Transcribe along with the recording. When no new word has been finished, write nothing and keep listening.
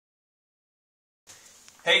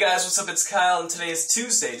Hey guys, what's up? It's Kyle, and today is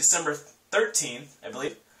Tuesday, December 13th, I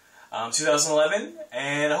believe, 2011,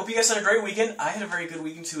 and I hope you guys had a great weekend. I had a very good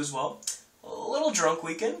weekend too as well. A little drunk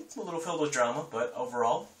weekend, a little filled with drama, but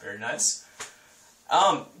overall, very nice.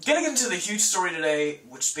 Gonna get into the huge story today,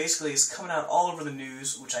 which basically is coming out all over the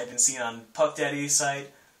news, which I've been seeing on Puck Daddy's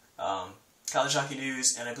site, College Hockey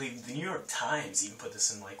News, and I believe the New York Times even put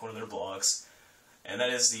this in like one of their blogs, and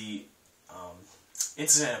that is the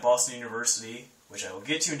incident at Boston University, which I will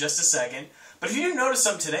get to in just a second. But if you didn't notice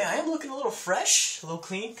something today, I am looking a little fresh, a little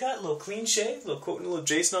clean cut, a little clean shave, a little quoting a little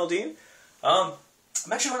Jason Aldean. I'm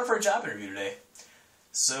actually running for a job interview today,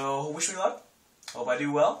 so wish me luck. Hope I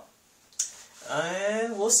do well,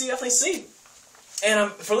 and we'll see. Definitely see.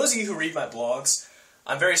 And for those of you who read my blogs,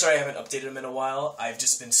 I'm very sorry I haven't updated them in a while. I've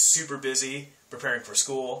just been super busy preparing for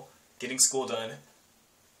school, getting school done,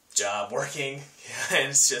 job, working, and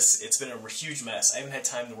it's been a huge mess. I haven't had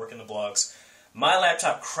time to work in the blogs. My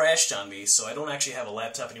laptop crashed on me, so I don't actually have a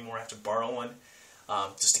laptop anymore. I have to borrow one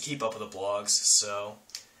just to keep up with the blogs.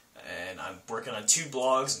 And I'm working on 2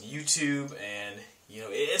 blogs and YouTube, and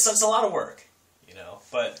it's a lot of work,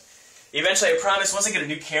 But eventually, I promise, once I get a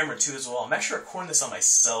new camera too as well, I'm actually recording this on my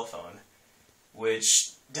cell phone,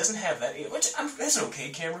 which doesn't have that. It's an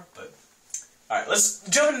okay camera, but all right, let's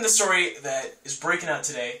jump into the story that is breaking out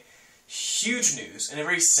today. Huge news, and a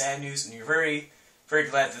very sad news, and you're very, very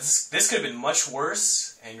glad that this could have been much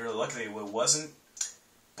worse, and you're lucky that it wasn't.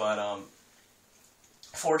 But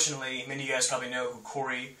fortunately, many of you guys probably know who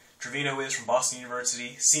Corey Trivino is from Boston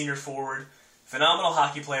University, senior forward, phenomenal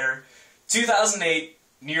hockey player, 2008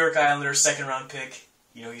 New York Islanders second-round pick.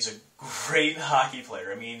 He's a great hockey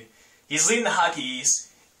player. I mean, he's leading the Hockey East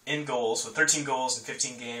in goals with 13 goals in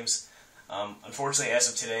 15 games. Unfortunately, as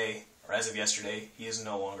of today, or as of yesterday, he is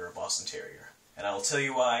no longer a Boston Terrier. And I will tell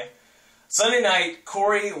you why. Sunday night,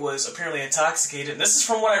 Corey was apparently intoxicated. And this is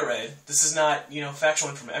from what I read. This is not, factual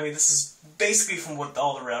information. I mean, this is basically from what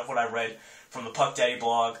I read from the Puck Daddy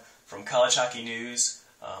blog, from College Hockey News,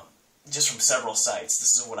 just from several sites.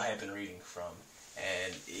 This is what I have been reading from.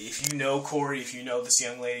 And if you know Corey, if you know this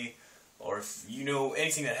young lady, or if you know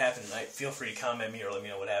anything that happened tonight, feel free to comment me or let me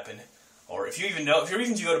know what happened. Or if you're even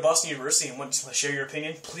to go to Boston University and want to share your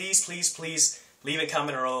opinion, please, please, please leave a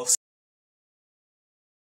comment or else.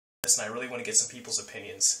 And I really want to get some people's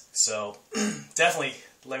opinions. So definitely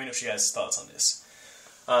let me know what you guys' thoughts on this.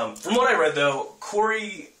 From what I read, though,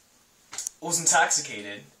 Corey was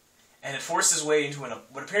intoxicated and had forced his way into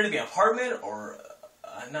what appeared to be an apartment or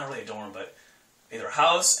not really a dorm, but either a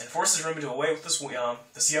house, and forced his room into a way with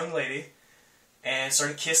this young lady, and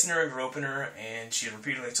started kissing her and groping her, and she had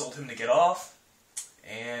repeatedly told him to get off.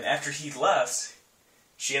 And after he left,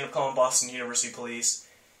 she ended up calling Boston University police,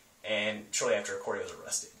 and shortly after, Corey was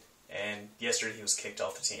arrested. And yesterday, he was kicked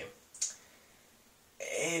off the team.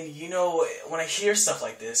 And, when I hear stuff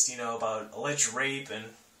like this, about alleged rape and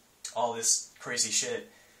all this crazy shit,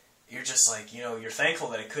 you're just like, you're thankful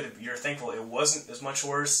that you're thankful it wasn't as much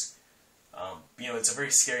worse. It's a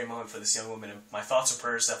very scary moment for this young woman, and my thoughts and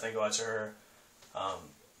prayers definitely go out to her.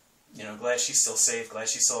 Glad she's still safe, glad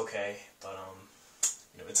she's still okay, but,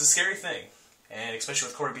 it's a scary thing, and especially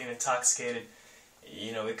with Corey being intoxicated,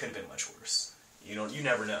 it could have been much worse. You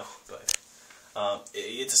never know, but,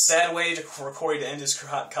 it's a sad way for Corey to end his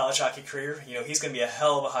college hockey career. He's going to be a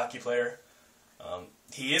hell of a hockey player.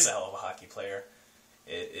 He is a hell of a hockey player.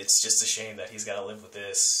 It's just a shame that he's got to live with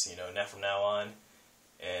this, from now on.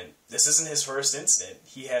 And this isn't his first incident.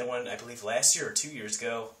 He had one, I believe, last year or 2 years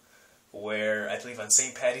ago, where I believe on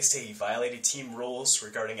St. Paddy's Day he violated team rules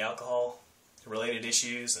regarding alcohol-related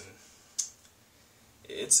issues, and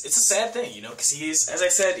it's a sad thing, because he is,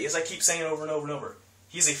 as I keep saying over and over and over,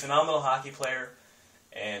 he's a phenomenal hockey player,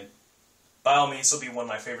 and by all means, he'll be one of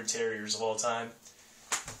my favorite Terriers of all time.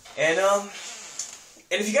 And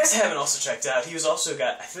if you guys haven't also checked out, he was also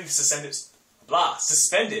I think,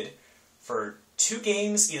 suspended for 2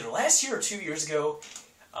 games, either last year or 2 years ago,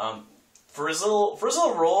 for his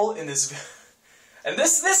little role in this. And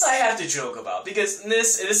this I have to joke about, because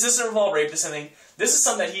this doesn't involve rape. This is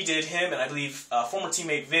something that he did. Him and I believe former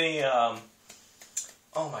teammate Vinny.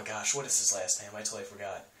 Oh my gosh, what is his last name? I totally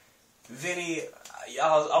forgot. Vinny.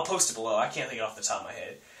 I'll post it below. I can't think it off the top of my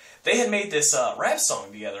head. They had made this rap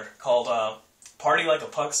song together called "Party Like a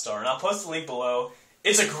Puck Star," and I'll post the link below.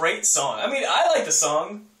 It's a great song. I mean, I like the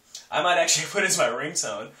song. I might actually put it as my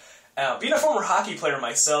ringtone. Being a former hockey player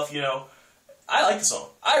myself, I like the song.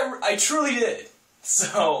 I truly did.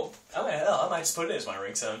 So, I might just put it as my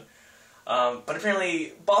ringtone. But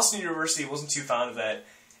apparently, Boston University wasn't too fond of that,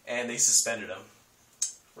 and they suspended him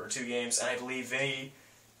for 2 games. And I believe Vinny,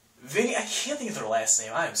 I can't think of their last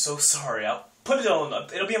name. I am so sorry. put it on.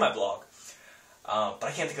 It'll be in my blog. But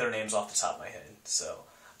I can't think of their names off the top of my head. So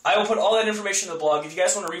I will put all that information in the blog. If you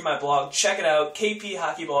guys want to read my blog, check it out.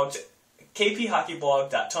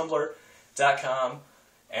 kphockeyblog.tumblr.com.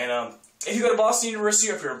 And if you go to Boston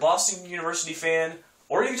University, or if you're a Boston University fan,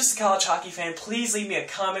 or even just a college hockey fan, please leave me a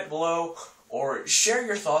comment below or share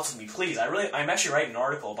your thoughts with me, please. I'm actually writing an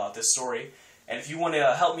article about this story, and if you want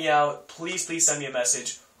to help me out, please send me a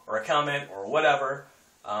message or a comment or whatever.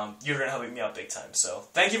 You're going to help me out big time. So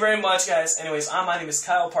thank you very much, guys. Anyways, my name is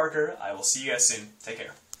Kyle Parker. I will see you guys soon. Take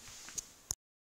care.